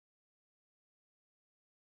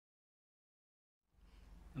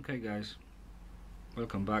Okay guys,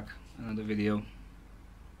 welcome back. Another video.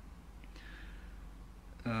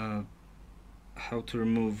 How to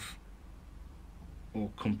remove or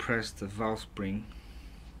compress the valve spring.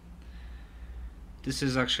 This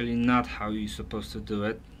is actually not how you're supposed to do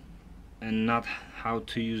it, and not how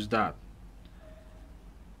to use that.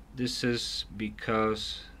 This is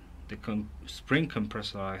because the spring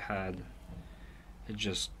compressor I had, it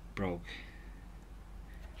just broke.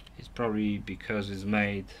 It's probably because it's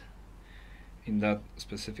made in that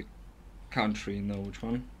specific country, you know which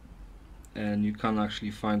one, and you can't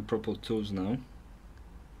actually find proper tools now.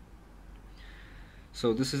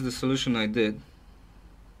 So this is the solution I did,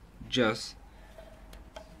 just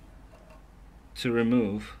to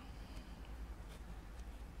remove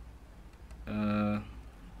the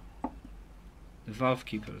valve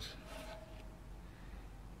keepers.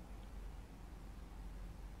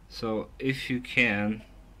 So if you can,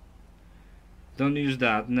 don't use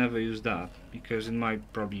that, never use that, because it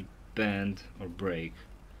might probably bend or break.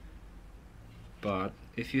 But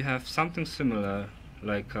if you have something similar,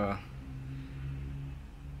 like a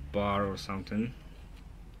bar or something,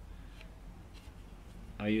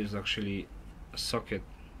 I use actually a socket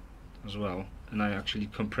as well, and I actually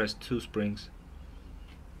compress two springs,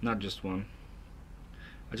 not just one.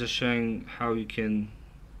 I'm just showing how you can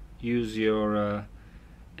use your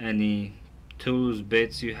any tools,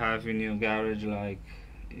 bits you have in your garage, like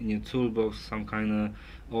in your toolbox, some kind of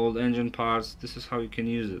old engine parts. This is how you can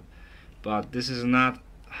use it, but this is not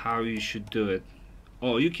how you should do it.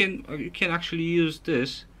 Oh, you can actually use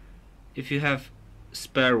this if you have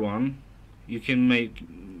spare one. You can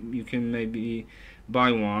maybe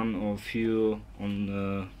buy one or few on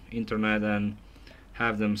the internet and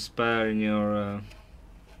have them spare in your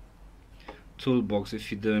toolbox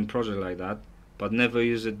if you're doing project like that, but never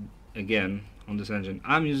use it again on this engine.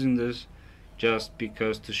 I'm using this just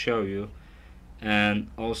because to show you, and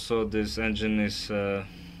also this engine is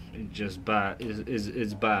just bad.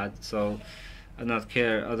 It's bad, so I don't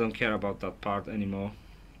care about that part anymore.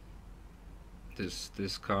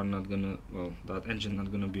 This car not gonna, well, that engine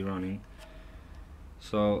not gonna be running.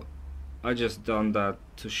 So I just done that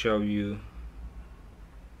to show you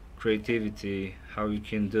creativity, how you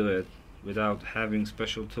can do it without having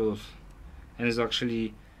special tools, and it's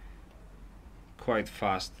actually quite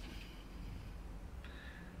fast.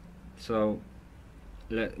 So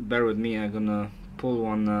bear with me, I'm gonna pull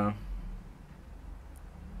one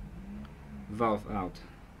valve out.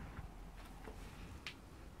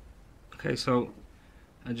 Okay, so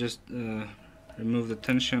I just remove the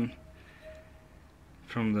tension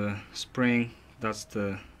from the spring. That's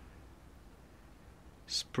the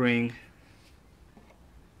spring,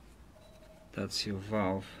 that's your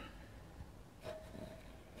valve,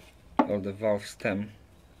 or the valve stem,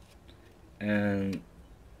 and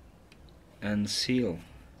seal.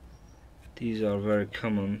 These are very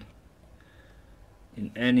common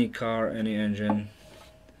in any car, any engine,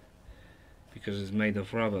 because it's made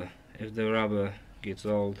of rubber. If the rubber gets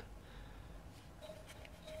old,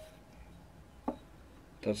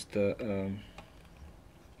 that's the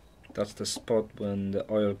spot when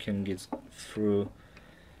the oil can get through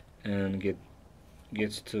and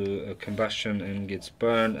gets to a combustion and gets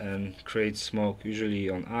burned and creates smoke, usually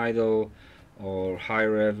on idle or high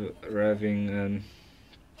revving, and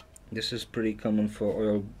this is pretty common for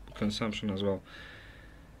oil consumption as well.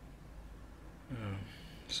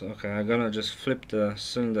 So okay, I'm gonna just flip the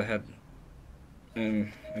cylinder head,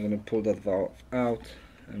 and I'm gonna pull that valve out,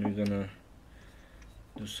 and we're gonna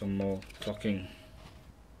do some more talking.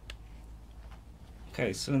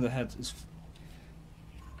 Okay, cylinder head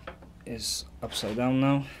is upside down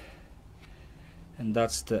now, and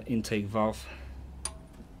that's the intake valve.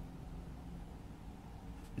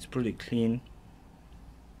 It's pretty clean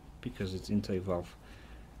because it's intake valve.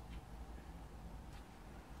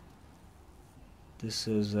 This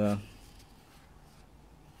is a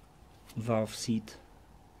valve seat.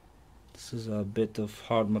 This is a bit of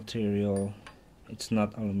hard material. It's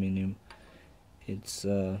not aluminium. It's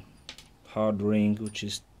a hard ring which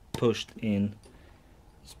is pushed in.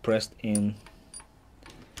 It's pressed in,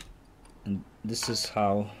 and this is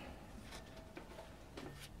how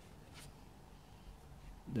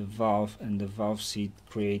the valve and the valve seat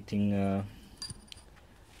creating a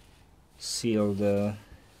sealed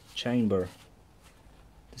chamber.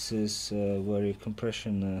 This is where your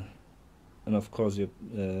compression and of course your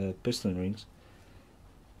piston rings.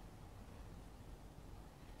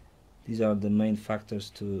 These are the main factors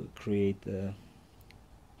to create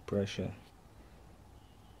pressure.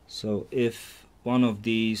 So if one of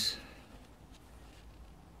these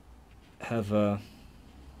have a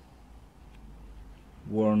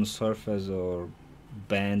worn surface or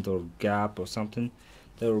bend or gap or something,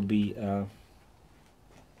 there will be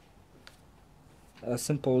a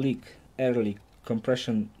simple leak, air leak,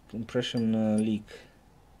 compression leak.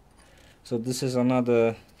 So this is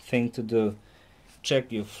another thing to do.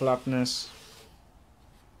 Check your flatness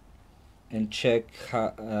and check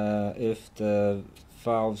if the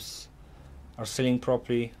valves are sealing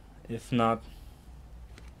properly. If not,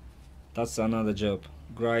 that's another job,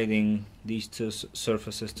 grinding these two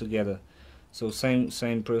surfaces together. So same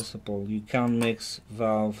principle. You can't mix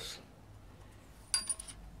valves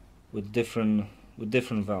with different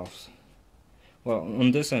valves. Well,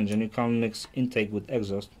 on this engine you can't mix intake with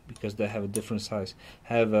exhaust because they have a different size.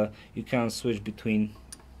 However, you can't switch between.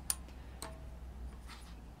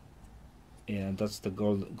 Yeah, that's the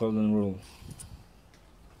golden rule.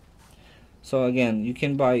 So again, you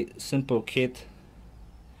can buy simple kit,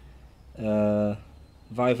 valve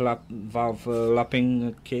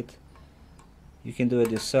lapping kit. You can do it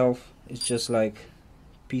yourself. It's just like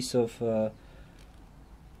piece of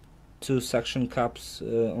 2 suction cups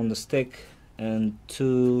on the stick and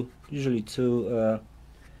usually two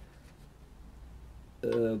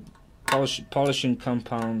polishing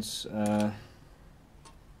compounds,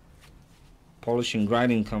 polishing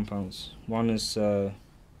grinding compounds. One is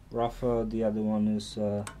rougher, the other one is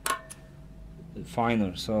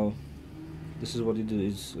finer. So this is what you do.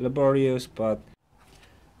 It's laborious, but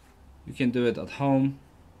you can do it at home,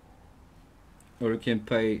 or you can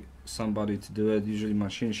pay somebody to do it. Usually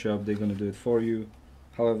machine shop, they're gonna do it for you.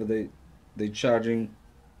 However, they charging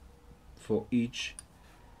for each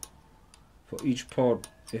port.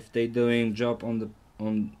 If they doing job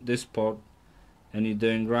on this port and you're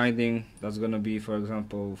doing grinding, that's gonna be, for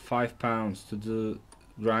example, £5 to do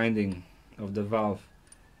grinding of the valve,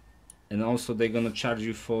 and also they're gonna charge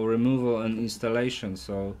you for removal and installation.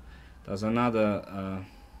 So that's another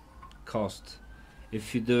cost.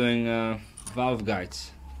 If you're doing valve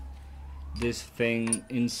guides, this thing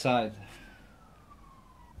inside,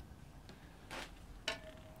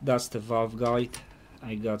 that's the valve guide.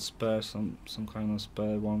 I got spare, some kind of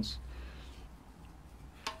spare ones.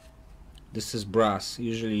 This is brass.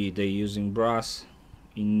 Usually they're using brass.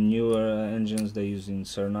 In newer engines they're using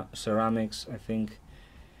ceramics, I think.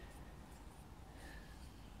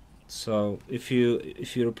 So if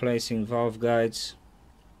you're replacing valve guides,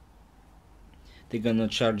 they're gonna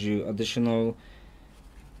charge you additional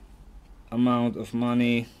amount of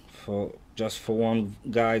money for just for one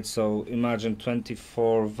guide. So imagine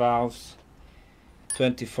 24 valves,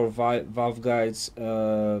 24 valve guides,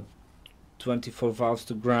 24 valves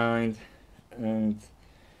to grind, and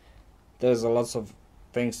there's a lots of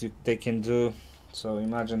things they can do. So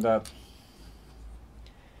imagine that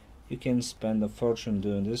you can spend a fortune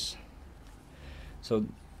doing this. So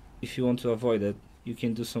if you want to avoid it, you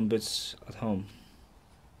can do some bits at home.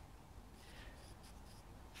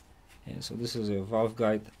 Yeah, so this is a valve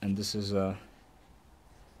guide, and this is a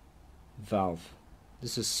valve.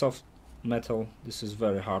 This is soft metal, this is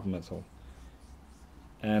very hard metal.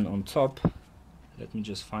 And on top, let me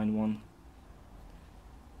just find one.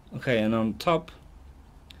 Okay, and on top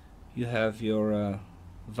you have your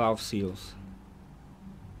valve seals,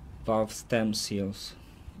 valve stem seals.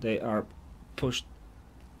 They are pushed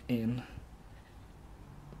in.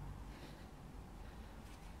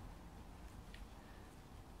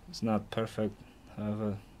 It's not perfect,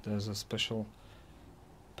 however there's a special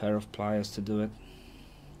pair of pliers to do it.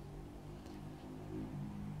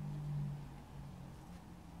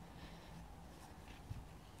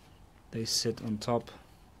 They sit on top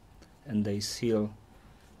and they seal,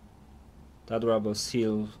 that rubber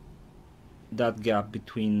seal that gap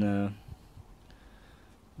between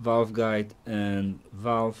valve guide and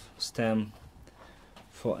valve stem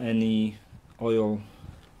for any oil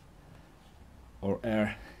or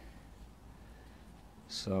air.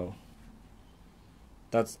 So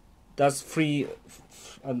that's free,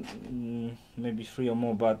 maybe 3 or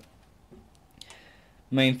more, but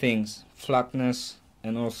main things: flatness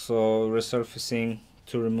and also resurfacing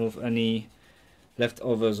to remove any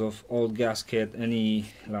leftovers of old gasket,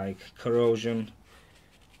 any like corrosion.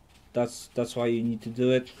 That's why you need to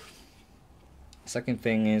do it. Second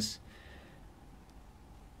thing is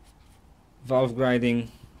valve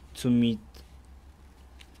grinding to meet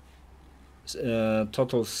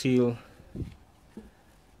total seal,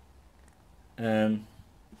 and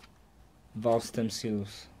valve stem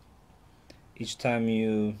seals. Each time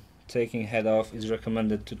you taking head off, it's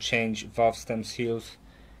recommended to change valve stem seals,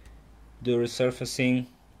 do resurfacing.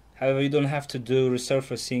 However, you don't have to do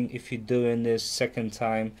resurfacing if you're doing this second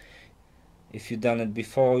time. If you've done it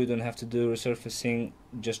before, you don't have to do resurfacing,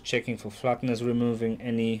 just checking for flatness, removing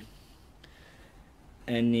any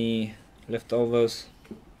leftovers,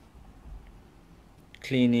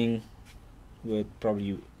 cleaning with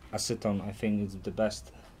probably acetone. I think it's the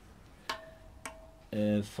best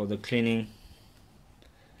for the cleaning,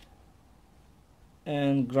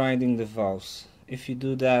 and grinding the valves. If you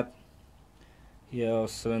do that, your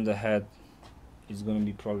cylinder head is going to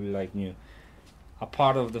be probably like new.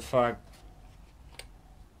 Apart of the fact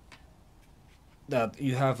that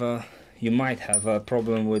you might have a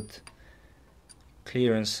problem with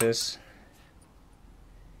clearances,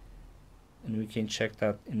 and we can check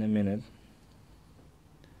that in a minute.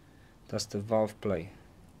 That's the valve play,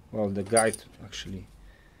 well, the guide actually.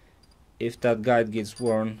 If that guide gets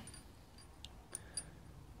worn,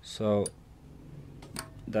 so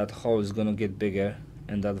that hole is gonna get bigger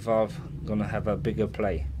and that valve gonna have a bigger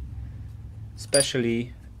play,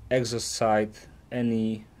 especially exhaust side.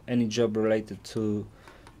 Any job related to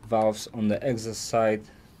valves on the exhaust side,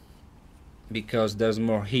 because there's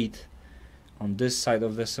more heat on this side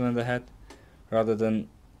of the cylinder head rather than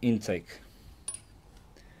intake,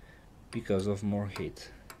 because of more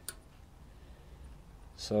heat.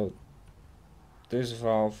 So this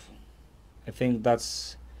valve, I think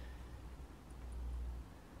that's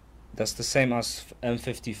the same as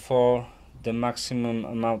M54. The maximum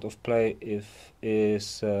amount of play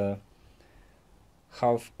is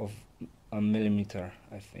half of a millimeter,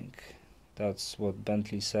 I think. That's what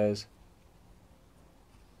Bentley says.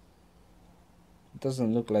 It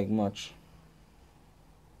doesn't look like much.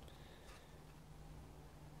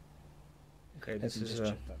 Okay, this is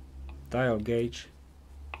a dial gauge.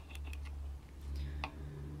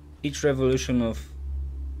 Each revolution of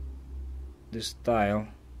this dial,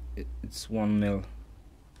 it's 1 mil.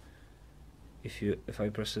 If I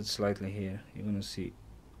press it slightly here, you're gonna see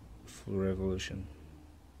full revolution,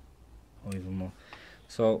 or even more.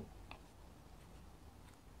 So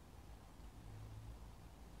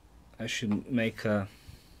I should make a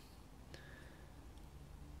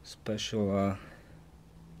special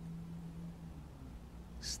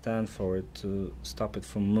stand for it to stop it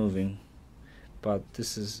from moving, but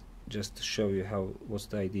this is just to show you what's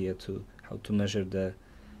the idea to how to measure the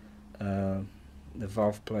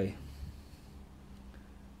valve play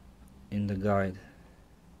in the guide.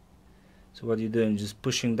 So what you're doing, just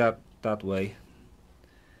pushing that way.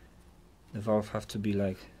 The valve have to be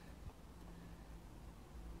like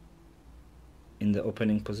in the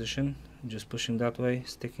opening position, just pushing that way,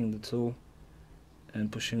 sticking the tool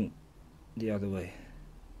and pushing the other way.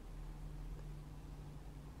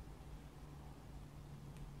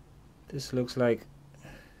 This looks like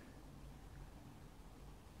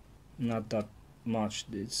not that much.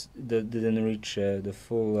 Didn't reach the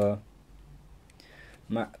full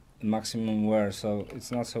maximum wear, so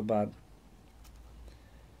it's not so bad.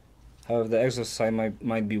 However, the exhaust side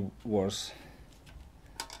might be worse.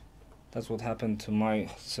 That's what happened to my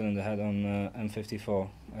cylinder head on M54.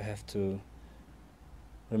 I have to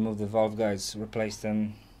remove the valve guides, replace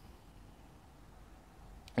them.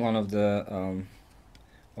 One of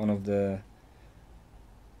the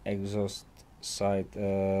exhaust side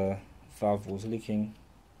valve was leaking,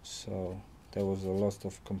 so there was a loss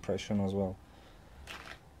of compression as well.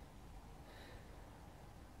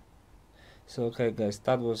 So okay guys,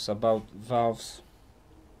 that was about valves,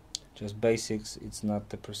 just basics. It's not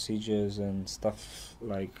the procedures and stuff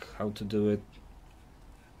like how to do it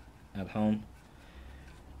at home,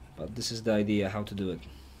 but this is the idea how to do it.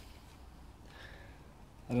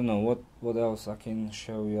 I don't know what else I can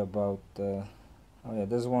show you about oh yeah,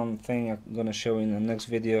 there's one thing I'm gonna show in the next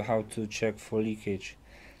video, how to check for leakage.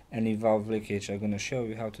 Any valve leakage, I'm gonna show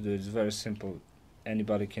you how to do it. It's very simple.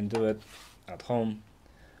 Anybody can do it at home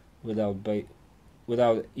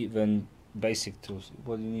without even basic tools.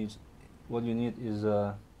 What you need is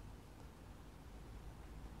a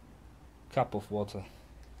cup of water.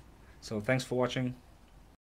 So thanks for watching.